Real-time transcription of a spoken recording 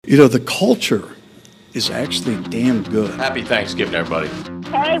You know, the culture is actually damn good. Happy Thanksgiving, everybody.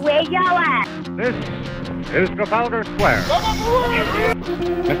 Hey, where y'all at? This is Trafalgar Square.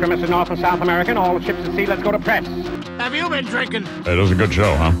 Mr. and Mrs. North and South American, all ships at sea, let's go to press. Have you been drinking? It was a good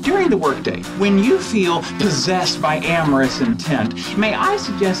show, huh? During the workday, when you feel possessed by amorous intent, may I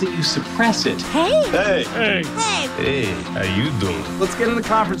suggest that you suppress it? Hey! Hey! Hey! Hey! Hey, how you doing? Let's get in the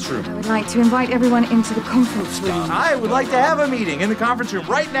conference room. I would like to invite everyone into the conference room. I would like to have a meeting in the conference room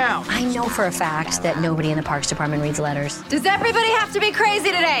right now. I know for a fact that nobody in the Parks Department reads letters. Does everybody have to be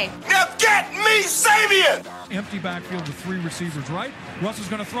crazy today? Now get me Sabian! Empty backfield with three receivers right. Russell's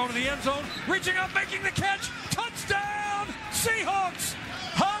going to throw to the end zone. Reaching up, making the catch. Touchdown! Seahawks!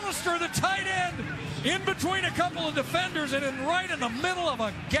 Hollister, the tight end, in between a couple of defenders and right in the middle of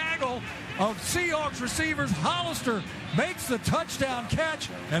a gaggle of Seahawks receivers. Hollister makes the touchdown catch,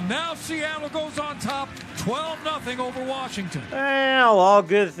 and now Seattle goes on top 12-0 over Washington. Well, all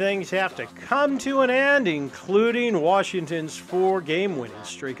good things have to come to an end, including Washington's 4-game winning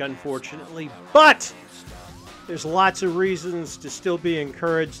streak, unfortunately. But there's lots of reasons to still be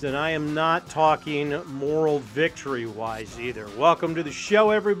encouraged, and I am not talking moral victory-wise either. Welcome to the show,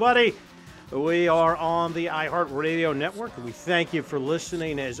 everybody. We are on the iHeartRadio network, and we thank you for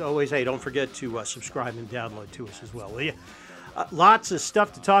listening. As always, hey, don't forget to subscribe and download to us as well, will you? Lots of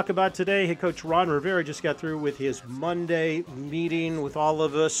stuff to talk about today. Head coach Ron Rivera just got through with his Monday meeting with all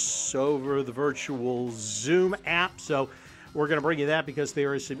of us over the virtual Zoom app, so we're going to bring you that because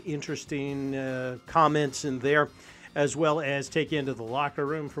there are some interesting comments in there, as well as take you into the locker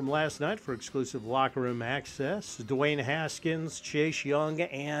room from last night for exclusive locker room access. Dwayne Haskins, Chase Young,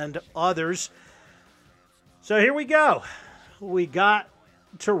 and others. So here we go. We got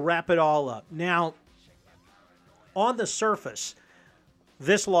to wrap it all up. Now, on the surface,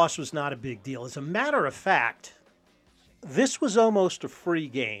 this loss was not a big deal. As a matter of fact, this was almost a free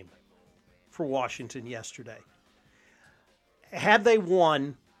game for Washington yesterday. Had they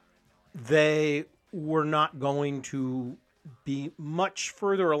won, they were not going to be much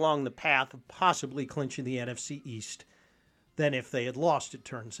further along the path of possibly clinching the NFC East than if they had lost, it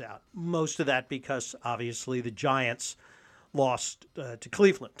turns out. Most of that because, obviously, the Giants lost to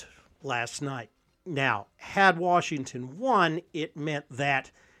Cleveland last night. Now, had Washington won, it meant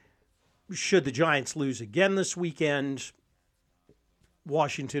that should the Giants lose again this weekend,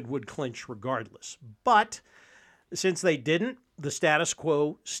 Washington would clinch regardless. But since they didn't, the status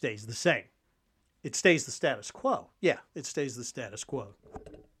quo stays the same. It stays the status quo. Yeah, it stays the status quo.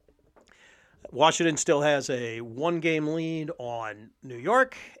 Washington still has a 1-game lead on New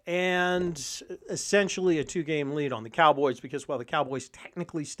York and essentially a 2-game lead on the Cowboys because while the Cowboys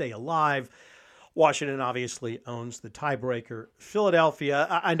technically stay alive, Washington obviously owns the tiebreaker. Philadelphia,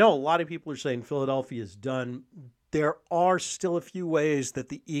 I know a lot of people are saying Philadelphia is done. There are still a few ways that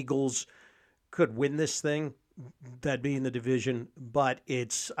the Eagles could win this thing, that being the division, but they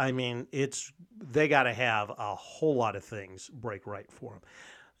got to have a whole lot of things break right for them.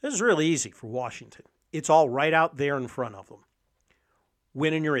 This is really easy for Washington. It's all right out there in front of them.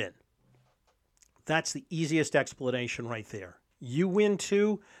 Win and you're in. That's the easiest explanation right there. You win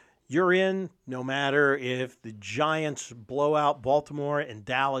 2, you're in, no matter if the Giants blow out Baltimore and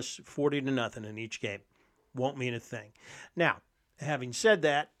Dallas 40-0 in each game. Won't mean a thing. Now, having said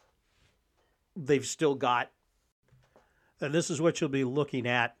that, they've still got, and this is what you'll be looking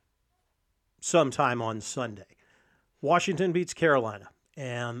at sometime on Sunday. Washington beats Carolina,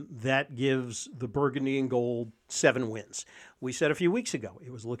 and that gives the Burgundy and Gold 7 wins. We said a few weeks ago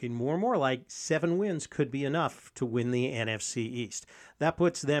it was looking more and more like 7 wins could be enough to win the NFC East. That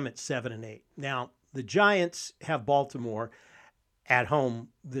puts them at 7-8. Now, the Giants have Baltimore at home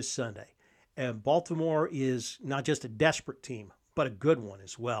this Sunday, and Baltimore is not just a desperate team, but a good one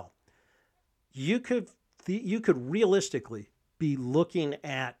as well. You could realistically be looking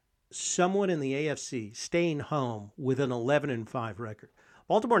at someone in the AFC staying home with an 11-5 record.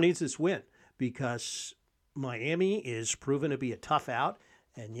 Baltimore needs this win because Miami is proven to be a tough out.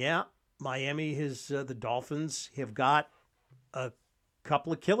 And yeah, Miami the Dolphins have got a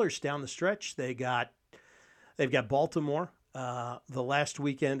couple of killers down the stretch. They've got Baltimore the last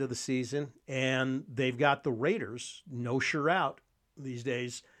weekend of the season, and they've got the Raiders, no sure out these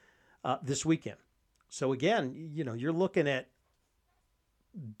days, this weekend. So again, you're looking at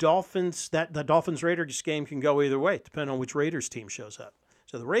Dolphins. That the Dolphins-Raiders game can go either way, depending on which Raiders team shows up.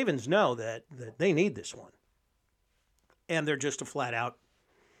 So the Ravens know that they need this one, and they're just a flat-out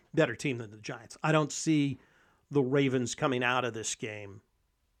better team than the Giants. I don't see the Ravens coming out in this game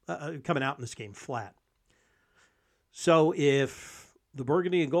flat. So if the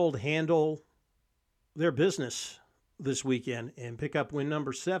Burgundy and Gold handle their business this weekend and pick up win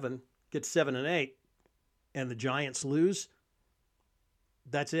number 7, get 7-8, and the Giants lose,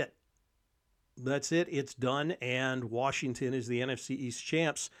 that's it. That's it. It's done, and Washington is the NFC East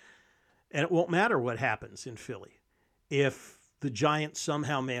champs. And it won't matter what happens in Philly. If the Giants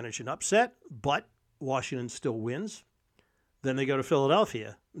somehow manage an upset, but Washington still wins, then they go to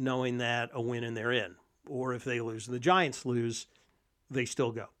Philadelphia knowing that a win and they're in. Or if they lose and the Giants lose, they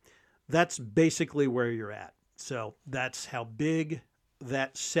still go. That's basically where you're at. So that's how big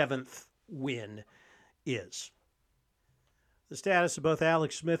that 7th win is. The status of both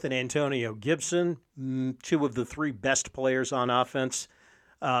Alex Smith and Antonio Gibson, 2 of the 3 best players on offense.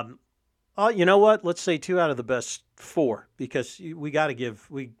 You know what? Let's say 2 out of the best 4, because we've got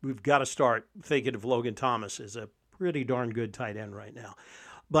to start thinking of Logan Thomas as a pretty darn good tight end right now.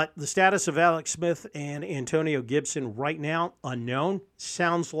 But the status of Alex Smith and Antonio Gibson right now, unknown.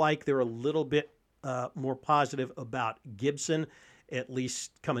 Sounds like they're a little bit more positive about Gibson, at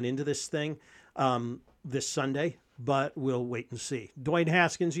least coming into this thing this Sunday, but we'll wait and see. Dwayne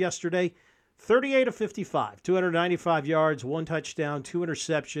Haskins yesterday, 38 of 55, 295 yards, 1 touchdown, 2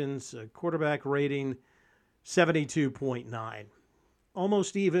 interceptions, a quarterback rating 72.9.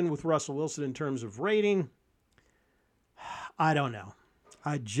 Almost even with Russell Wilson in terms of rating. I don't know.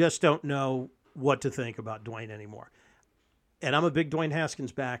 I just don't know what to think about Dwayne anymore. And I'm a big Dwayne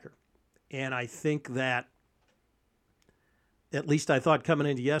Haskins backer. And I think that, at least I thought coming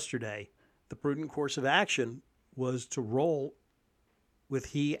into yesterday, the prudent course of action was to roll with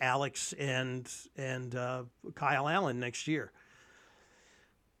he, Alex, and Kyle Allen next year.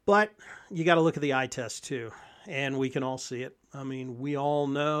 But you got to look at the eye test too, and we can all see it. I mean, we all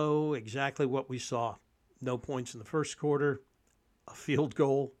know exactly what we saw. No points in the first quarter, a field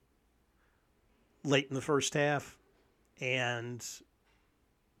goal late in the first half, and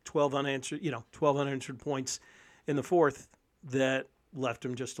 12 unanswered points in the fourth that left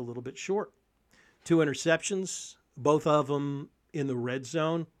him just a little bit short. 2 interceptions, both of them in the red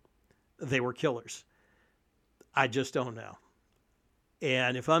zone. They were killers. I just don't know.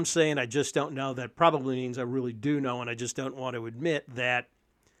 And if I'm saying I just don't know, that probably means I really do know, and I just don't want to admit that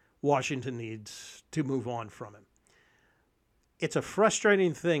Washington needs to move on from him. It's a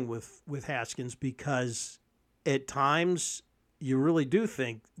frustrating thing with Haskins, because at times you really do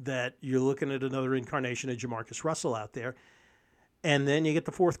think that you're looking at another incarnation of Jamarcus Russell out there, and then you get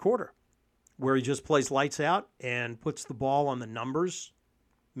the fourth quarter where he just plays lights out and puts the ball on the numbers,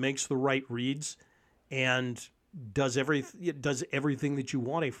 makes the right reads, and does everything that you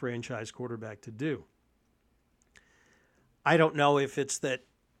want a franchise quarterback to do. I don't know if it's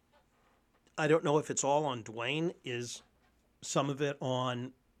all on Dwayne. Is some of it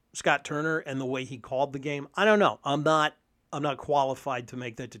on Scott Turner and the way he called the game? I don't know. I'm not qualified to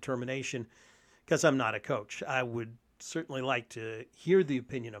make that determination because I'm not a coach. I would certainly like to hear the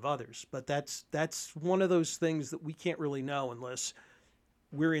opinion of others, but that's one of those things that we can't really know unless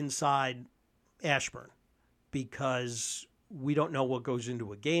we're inside Ashburn, because we don't know what goes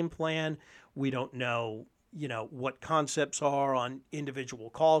into a game plan. We don't know, what concepts are on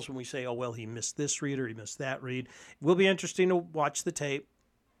individual calls when we say, oh, well, he missed this read or he missed that read. It will be interesting to watch the tape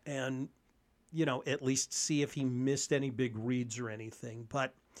and, at least see if he missed any big reads or anything.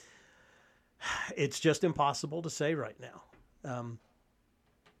 But it's just impossible to say right now.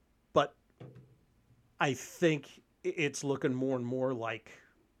 But I think it's looking more and more like,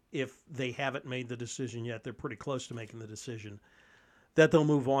 if they haven't made the decision yet, they're pretty close to making the decision, that they'll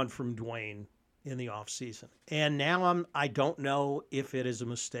move on from Dwayne in the offseason. And now I don't know if it is a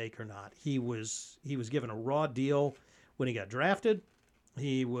mistake or not. He was given a raw deal when he got drafted.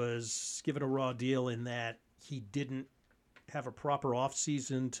 He was given a raw deal in that he didn't have a proper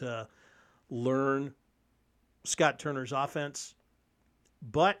offseason to learn Scott Turner's offense.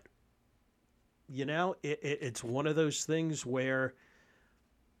 But, it's one of those things where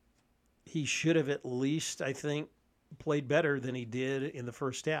he should have at least, I think, played better than he did in the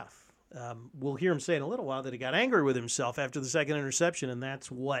first half. We'll hear him say in a little while that he got angry with himself after the second interception, and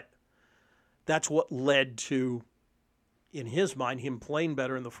that's what led to, in his mind, him playing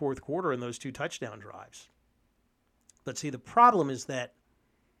better in the fourth quarter in those 2 touchdown drives. But see, the problem is that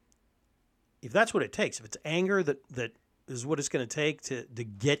if that's what it takes, if it's anger that is what it's going to take to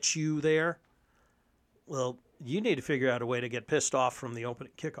get you there, well, you need to figure out a way to get pissed off from the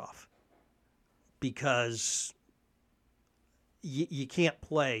opening kickoff, because you can't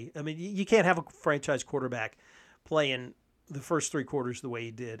play. I mean, you can't have a franchise quarterback playing the first 3 quarters the way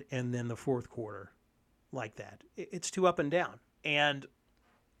he did and then the fourth quarter like that. It's too up and down. And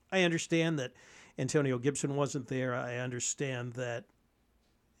I understand that Antonio Gibson wasn't there. I understand that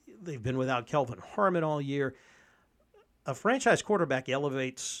they've been without Kelvin Harmon all year. a franchise quarterback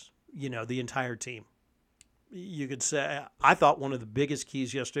elevates, the entire team. You could say, I thought one of the biggest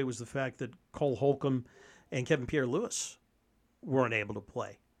keys yesterday was the fact that Cole Holcomb and Kevin Pierre-Louis weren't able to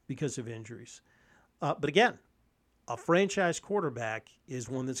play because of injuries. But again, a franchise quarterback is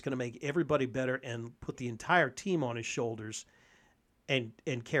one that's going to make everybody better and put the entire team on his shoulders and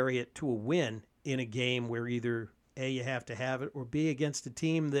carry it to a win in a game where either A, you have to have it, or B, against a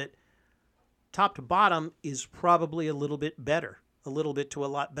team that top to bottom is probably a little bit better, a little bit to a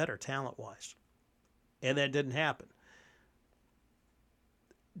lot better talent-wise. And that didn't happen.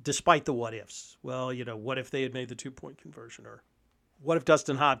 Despite the what-ifs. Well, what if they had made the two-point conversion? Or what if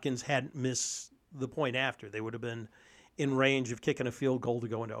Dustin Hopkins hadn't missed the point after? They would have been in range of kicking a field goal to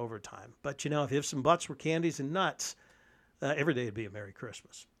go into overtime. But, if ifs and buts were candies and nuts, every day would be a Merry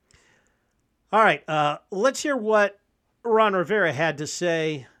Christmas. All right, let's hear what Ron Rivera had to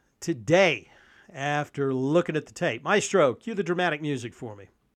say today after looking at the tape. Maestro, cue the dramatic music for me.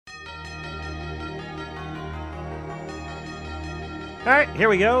 All right, here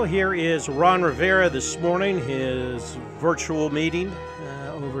we go. Here is Ron Rivera this morning, his virtual meeting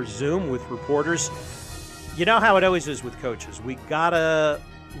over Zoom with reporters. You know how it always is with coaches. We got to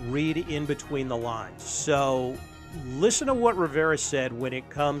read in between the lines. So listen to what Rivera said when it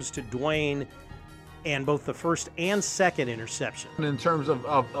comes to Dwayne and both the first and second interception. In terms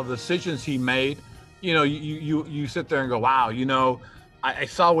of decisions he made, you sit there and go, wow, I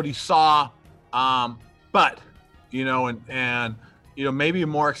saw what he saw, but, maybe a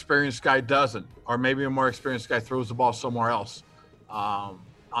more experienced guy doesn't, or maybe a more experienced guy throws the ball somewhere else.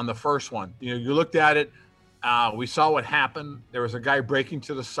 On the first one, you looked at it, we saw what happened. There was a guy breaking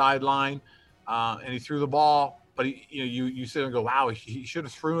to the sideline, and he threw the ball. But you sit and go, wow, he should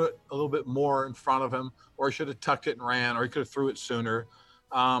have threw it a little bit more in front of him, or he should have tucked it and ran, or he could have threw it sooner.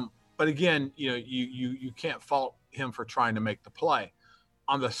 But again, you can't fault him for trying to make the play.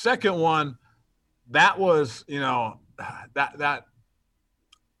 On the second one, that was that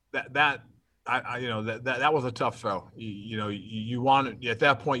was a tough throw. You wanted at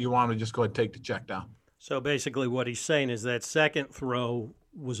that point you want to just go ahead and take the check down. So basically, what he's saying is that second throw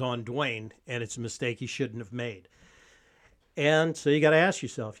was on Dwayne, and it's a mistake he shouldn't have made. And so you got to ask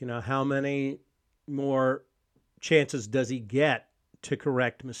yourself, how many more chances does he get to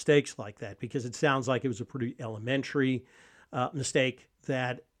correct mistakes like that? Because it sounds like it was a pretty elementary mistake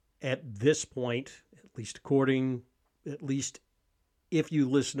that at this point, at least if you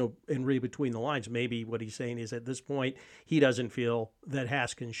listen and read between the lines, maybe what he's saying is at this point, he doesn't feel that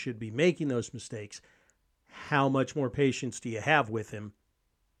Haskins should be making those mistakes. How much more patience do you have with him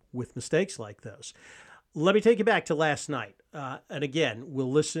with mistakes like those? Let me take you back to last night. And again,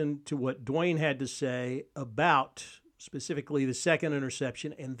 we'll listen to what Dwayne had to say about specifically the second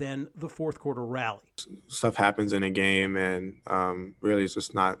interception and then the fourth quarter rally. Stuff happens in a game, and really it's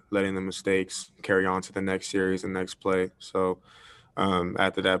just not letting the mistakes carry on to the next series and next play. So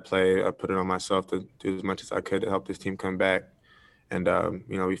after that play, I put it on myself to do as much as I could to help this team come back. And,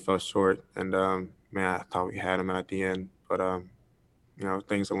 we fell short. And, I thought we had them at the end. But,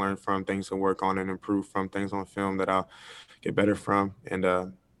 things to learn from, things to work on and improve from, things on film that I'll get better from. And,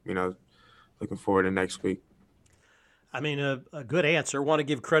 looking forward to next week. I mean, a good answer. I want to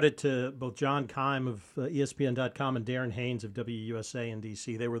give credit to both John Keim of ESPN.com and Darren Haynes of WUSA in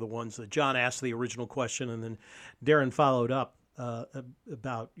D.C. They were the ones that John asked the original question, and then Darren followed up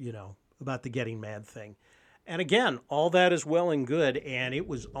about the getting mad thing. And again, all that is well and good, and it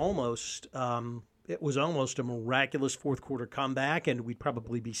was almost a miraculous fourth quarter comeback, and we'd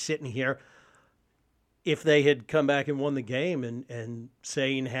probably be sitting here if they had come back and won the game and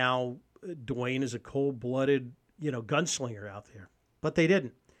saying how Dwayne is a cold-blooded gunslinger out there, but they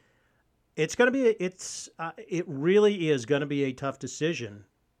didn't. It's going to be it really is going to be a tough decision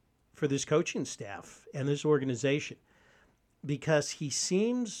for this coaching staff and this organization, because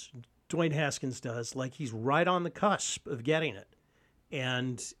Dwayne Haskins does, like he's right on the cusp of getting it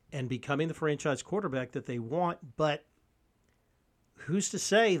and becoming the franchise quarterback that they want. But who's to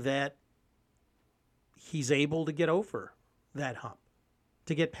say that he's able to get over that hump,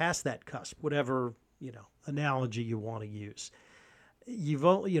 to get past that cusp, whatever analogy you want to use.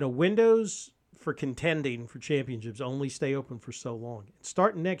 Windows for contending for championships only stay open for so long.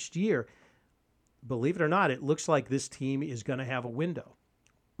 Starting next year, believe it or not, it looks like this team is going to have a window.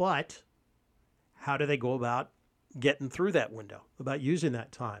 But how do they go about getting through that window, about using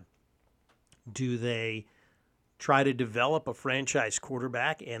that time? Do they try to develop a franchise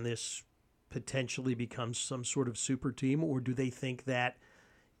quarterback and this potentially becomes some sort of super team, or do they think that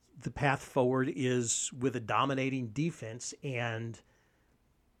the path forward is with a dominating defense and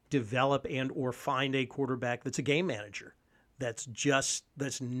develop and or find a quarterback that's a game manager, that's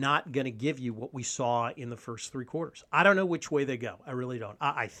not going to give you what we saw in the first three quarters. I don't know which way they go. I really don't.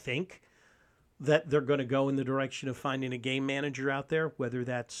 I think that they're going to go in the direction of finding a game manager out there, whether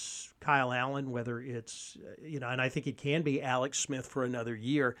that's Kyle Allen, whether it's, and I think it can be Alex Smith for another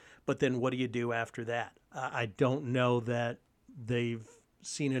year, but then what do you do after that? I don't know that they've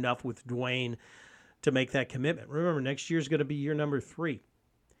seen enough with Dwayne to make that commitment. Remember, next year's going to be year number 3.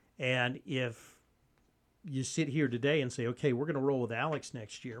 And if you sit here today and say, okay, we're going to roll with Alex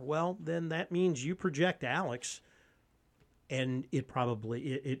next year, well, then that means you project Alex, and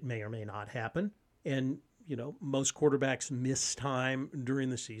it may or may not happen. And, most quarterbacks miss time during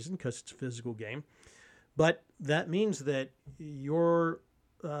the season because it's a physical game. But that means that you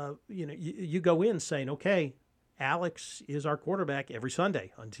go in saying, okay, Alex is our quarterback every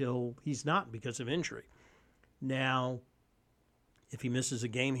Sunday until he's not because of injury. Now, if he misses a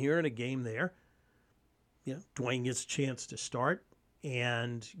game here and a game there, Dwayne gets a chance to start,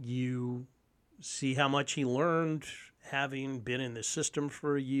 and you see how much he learned having been in the system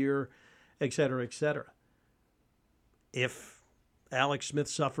for a year, et cetera, et cetera. If Alex Smith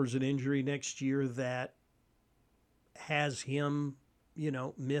suffers an injury next year that has him,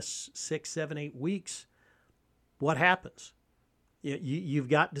 miss 6, 7, 8 weeks, what happens? You've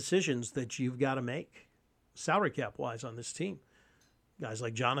got decisions that you've got to make salary cap-wise on this team. Guys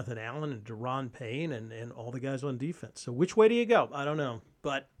like Jonathan Allen and Deron Payne and all the guys on defense. So which way do you go? I don't know.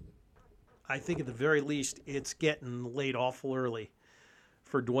 But I think at the very least it's getting late awful early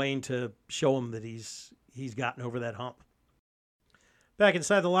for Dwayne to show him that he's gotten over that hump. Back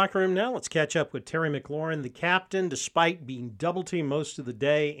inside the locker room now, let's catch up with Terry McLaurin, the captain, despite being double-teamed most of the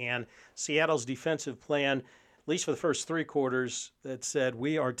day, and Seattle's defensive plan, at least for the first 3 quarters, that said,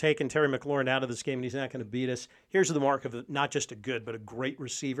 we are taking Terry McLaurin out of this game and he's not going to beat us. Here's the mark of not just a good, but a great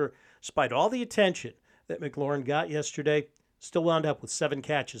receiver. Despite all the attention that McLaurin got yesterday, still wound up with 7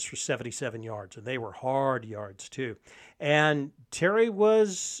 catches for 77 yards, and they were hard yards too. And Terry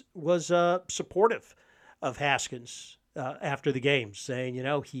was supportive of Haskins after the game, saying,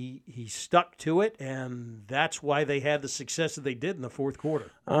 he stuck to it, and that's why they had the success that they did in the fourth quarter.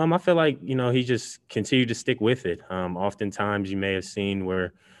 I feel like, he just continued to stick with it. Oftentimes you may have seen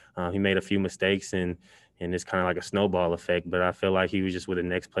where he made a few mistakes and it's kind of like a snowball effect, but I feel like he was just with a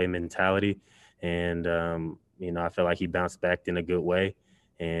next play mentality. And, I feel like he bounced back in a good way.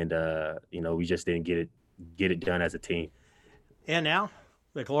 And, we just didn't get it done as a team. And now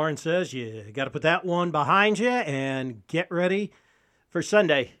McLaurin says you got to put that one behind you and get ready for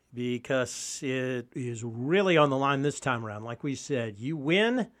Sunday, because it is really on the line this time around. Like we said, you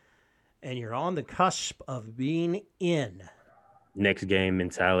win and you're on the cusp of being in. Next game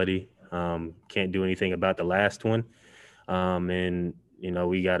mentality. Can't do anything about the last one.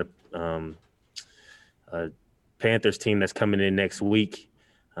 We got a Panthers team that's coming in next week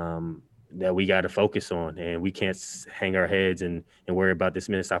that we got to focus on, and we can't hang our heads and worry about this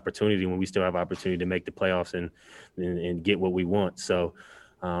missed opportunity when we still have opportunity to make the playoffs and get what we want. So,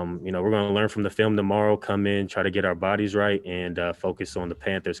 we're going to learn from the film tomorrow, come in, try to get our bodies right, and focus on the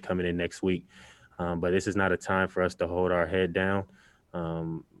Panthers coming in next week. But this is not a time for us to hold our head down.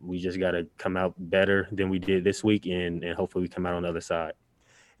 We just got to come out better than we did this week, and hopefully we come out on the other side.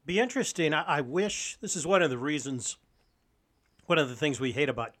 Be interesting. I wish this is one of the things we hate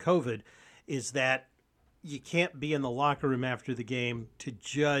about COVID is that you can't be in the locker room after the game to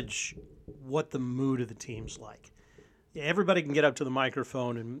judge what the mood of the team's like. Everybody can get up to the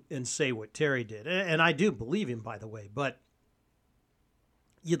microphone and say what Terry did. And I do believe him, by the way, but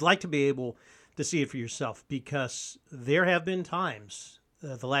you'd like to be able to see it for yourself, because there have been times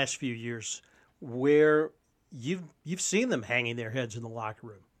the last few years where you've seen them hanging their heads in the locker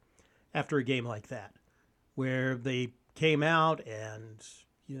room after a game like that, where they came out and,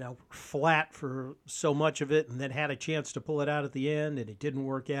 flat for so much of it and then had a chance to pull it out at the end and it didn't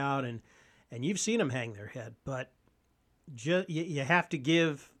work out. And you've seen them hang their head, but you have to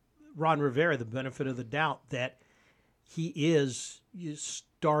give Ron Rivera the benefit of the doubt that he is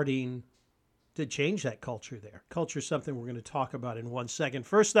starting to change that culture there. Culture is something we're going to talk about in 1 second.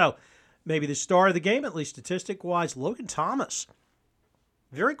 First, though, maybe the star of the game, at least statistic-wise, Logan Thomas,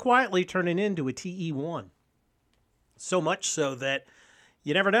 very quietly turning into a TE1. So much so that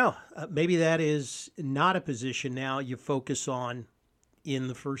you never know. Maybe that is not a position now you focus on in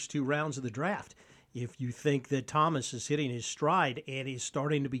the first 2 rounds of the draft. If you think that Thomas is hitting his stride and he's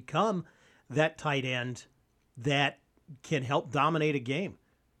starting to become that tight end that can help dominate a game.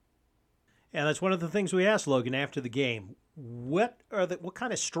 And that's one of the things we asked Logan after the game. what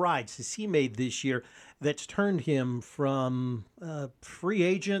kind of strides has he made this year that's turned him from a free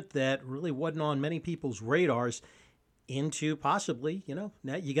agent that really wasn't on many people's radars into possibly,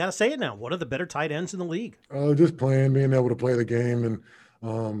 now you got to say it now, one of the better tight ends in the league? Just being able to play the game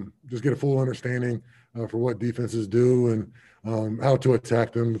and just get a full understanding for what defenses do and how to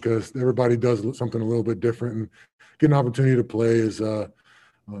attack them, because everybody does something a little bit different, and getting an opportunity to play is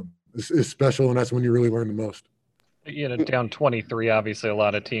special, and that's when you really learn the most. Down 23, obviously a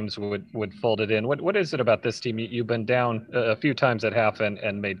lot of teams would fold it in. What is it about this team? You've been down a few times at half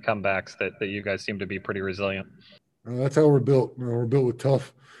and made comebacks that you guys seem to be pretty resilient. That's how we're built. We're built with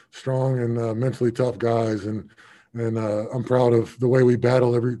tough, strong, and mentally tough guys, and I'm proud of the way we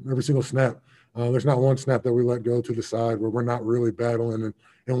battle every single snap. There's not one snap that we let go to the side where we're not really battling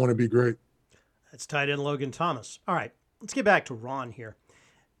and want to be great. That's tight end Logan Thomas. All right, let's get back to Ron here.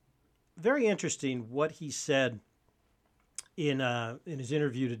 Very interesting what he said in his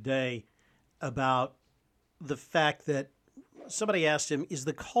interview today about the fact that somebody asked him, is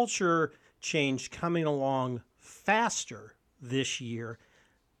the culture change coming along faster this year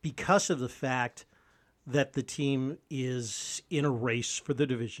because of the fact that the team is in a race for the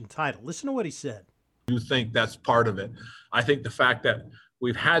division title? Listen to what he said. I do think that's part of it. I think the fact that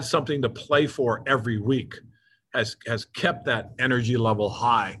we've had something to play for every week has kept that energy level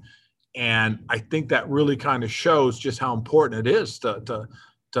high. And I think that really kind of shows just how important it is to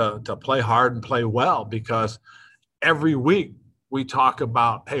play hard and play well, because every week we talk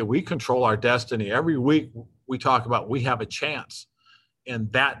about, hey, we control our destiny. Every week we talk about we have a chance. And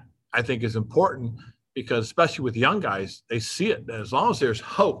that, I think, is important, because especially with young guys, they see it. As long as there's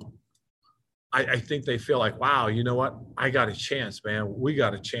hope, I think they feel like, wow, you know what? I got a chance, man. We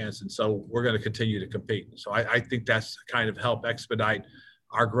got a chance. And so we're going to continue to compete. So I think that's kind of helped expedite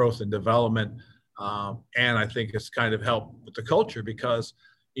our growth and development. And I think it's kind of helped with the culture, because,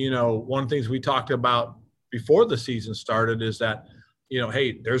 one of the things we talked about before the season started is that,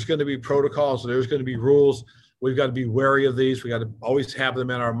 hey, there's going to be protocols, there's going to be rules. We've got to be wary of these. We got to always have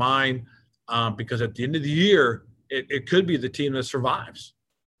them in our mind, because at the end of the year, it could be the team that survives.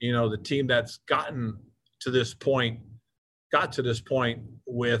 The team that's got to this point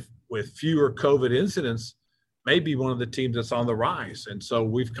with fewer COVID incidents, may be one of the teams that's on the rise. And so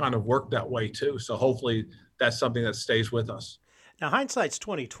we've kind of worked that way too. So hopefully that's something that stays with us. Now, hindsight's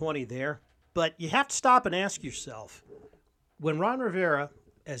 20/20 there, but you have to stop and ask yourself, when Ron Rivera,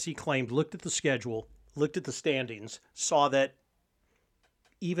 as he claimed, looked at the schedule, looked at the standings, saw that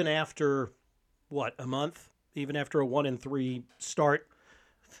even after, a month, even after a 1-3 start,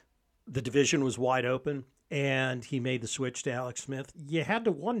 the division was wide open and he made the switch to Alex Smith, you had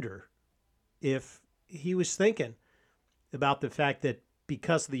to wonder if he was thinking about the fact that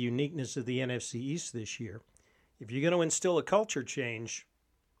because of the uniqueness of the NFC East this year, if you're going to instill a culture change,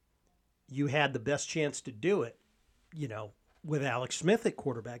 you had the best chance to do it, with Alex Smith at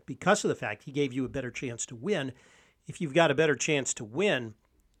quarterback, because of the fact he gave you a better chance to win. If you've got a better chance to win,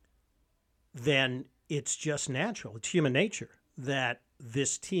 then it's just natural. It's human nature that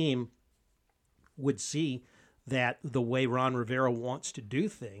this team would see that the way Ron Rivera wants to do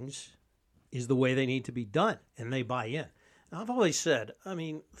things is the way they need to be done, and they buy in. Now, I've always said,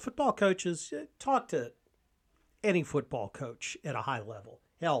 football coaches, talk to any football coach at a high level.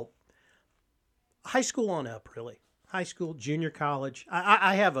 Hell, high school on up, really. High school, junior college.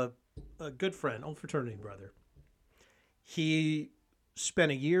 I have a good friend, old fraternity brother. He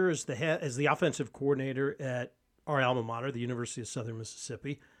spent a year as the offensive coordinator at our alma mater, the University of Southern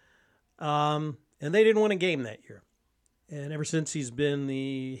Mississippi, and they didn't win a game that year. And ever since, he's been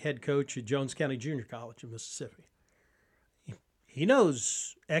the head coach at Jones County Junior College in Mississippi. He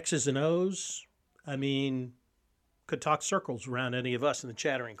knows X's and O's. Could talk circles around any of us in the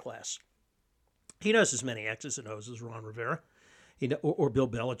chattering class. He knows as many X's and O's as Ron Rivera, or Bill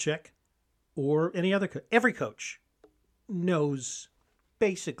Belichick, or any other coach. Every coach knows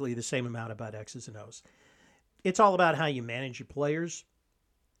basically the same amount about X's and O's. It's all about how you manage your players,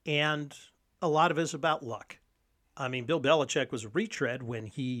 and a lot of it is about luck. Bill Belichick was a retread when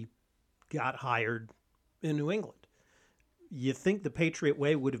he got hired in New England. You think the Patriot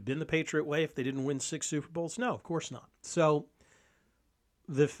way would have been the Patriot way if they didn't win 6 Super Bowls? No, of course not. So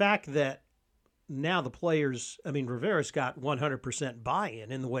the fact that now the players, Rivera's got 100%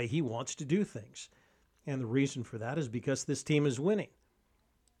 buy-in in the way he wants to do things. And the reason for that is because this team is winning.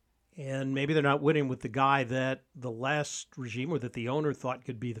 And maybe they're not winning with the guy that the last regime or that the owner thought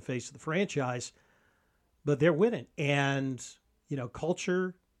could be the face of the franchise, but they're winning. And,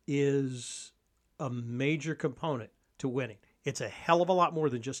 culture is a major component to winning. It's a hell of a lot more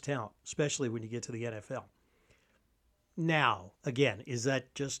than just talent, especially when you get to the NFL. Now, again, is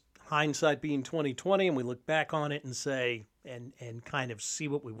that just hindsight being 2020 and we look back on it and say, and kind of see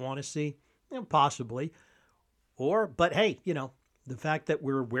what we want to see? Possibly. But hey, the fact that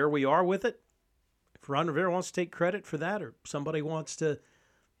we're where we are with it, if Ron Rivera wants to take credit for that, or somebody wants to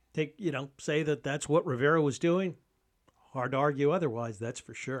say that that's what Rivera was doing, hard to argue otherwise, that's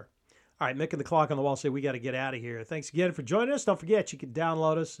for sure. All right, Mick and the Clock on the Wall say we got to get out of here. Thanks again for joining us. Don't forget, you can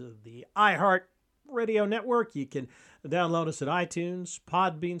download us at the iHeart Radio Network. You can download us at iTunes,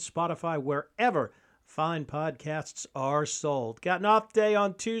 Podbean, Spotify, wherever fine podcasts are sold. Got an off day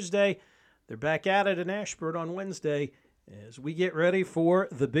on Tuesday. They're back at it in Ashburn on Wednesday as we get ready for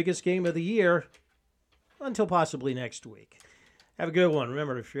the biggest game of the year until possibly next week. Have a good one.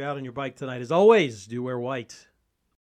 Remember, if you're out on your bike tonight, as always, do wear white.